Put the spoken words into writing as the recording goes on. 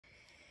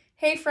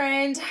Hey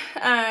friend,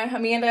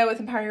 Amanda with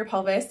Empower Your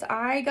Pelvis.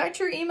 I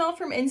got your email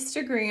from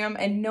Instagram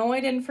and no,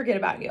 I didn't forget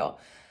about you.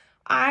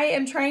 I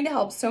am trying to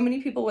help so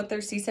many people with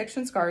their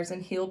C-section scars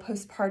and heal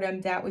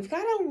postpartum that we've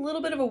got a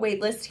little bit of a wait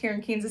list here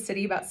in Kansas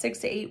City, about 6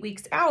 to 8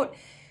 weeks out,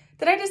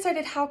 that I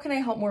decided, how can I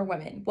help more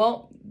women?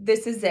 Well,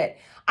 this is it.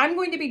 I'm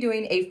going to be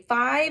doing a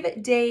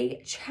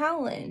 5-day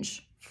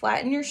challenge,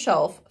 Flatten Your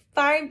Shelf,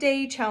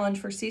 5-day challenge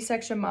for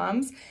C-section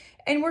moms.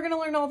 And we're going to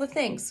learn all the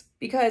things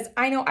because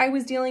I know I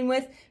was dealing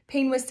with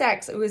pain with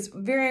sex. It was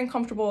very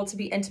uncomfortable to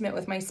be intimate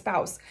with my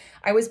spouse.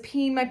 I was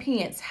peeing my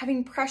pants,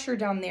 having pressure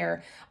down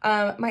there.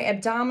 My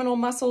abdominal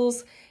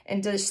muscles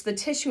and just the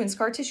tissue and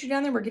scar tissue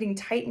down there were getting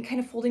tight and kind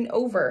of folding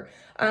over.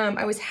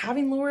 I was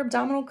having lower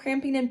abdominal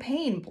cramping and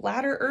pain,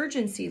 bladder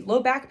urgency,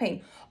 low back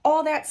pain,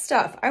 all that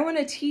stuff. I want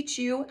to teach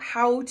you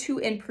how to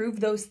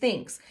improve those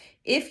things.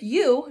 If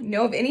you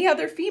know of any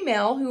other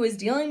female who is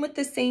dealing with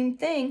the same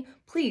thing,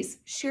 please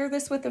share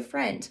this with a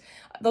friend.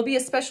 There'll be a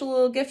special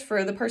little gift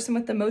for the person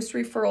with the most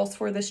referrals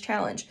for this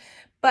challenge.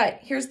 But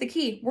here's the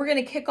key. We're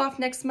going to kick off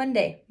next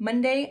Monday,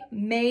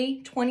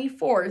 May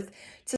 24th.